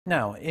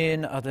Now,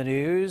 in other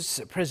news,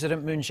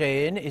 President Moon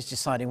Jae-in is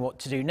deciding what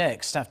to do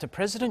next after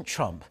President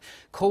Trump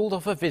called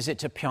off a visit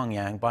to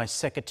Pyongyang by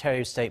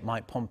Secretary of State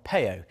Mike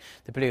Pompeo.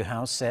 The Blue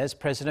House says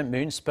President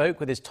Moon spoke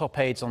with his top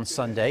aides on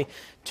Sunday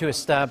to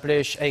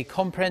establish a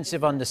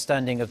comprehensive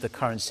understanding of the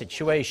current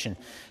situation.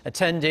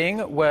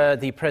 Attending were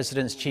the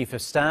President's Chief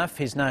of Staff,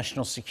 his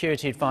National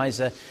Security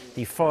Advisor,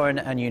 the Foreign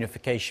and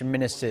Unification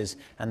Ministers,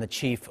 and the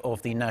Chief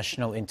of the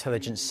National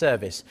Intelligence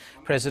Service.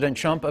 President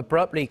Trump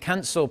abruptly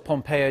cancelled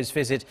Pompeo's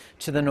visit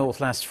to the north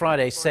last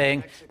Friday,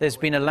 saying there's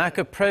been a lack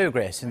of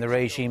progress in the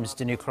regime's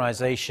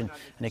denuclearization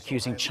and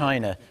accusing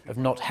China of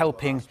not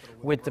helping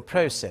with the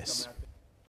process.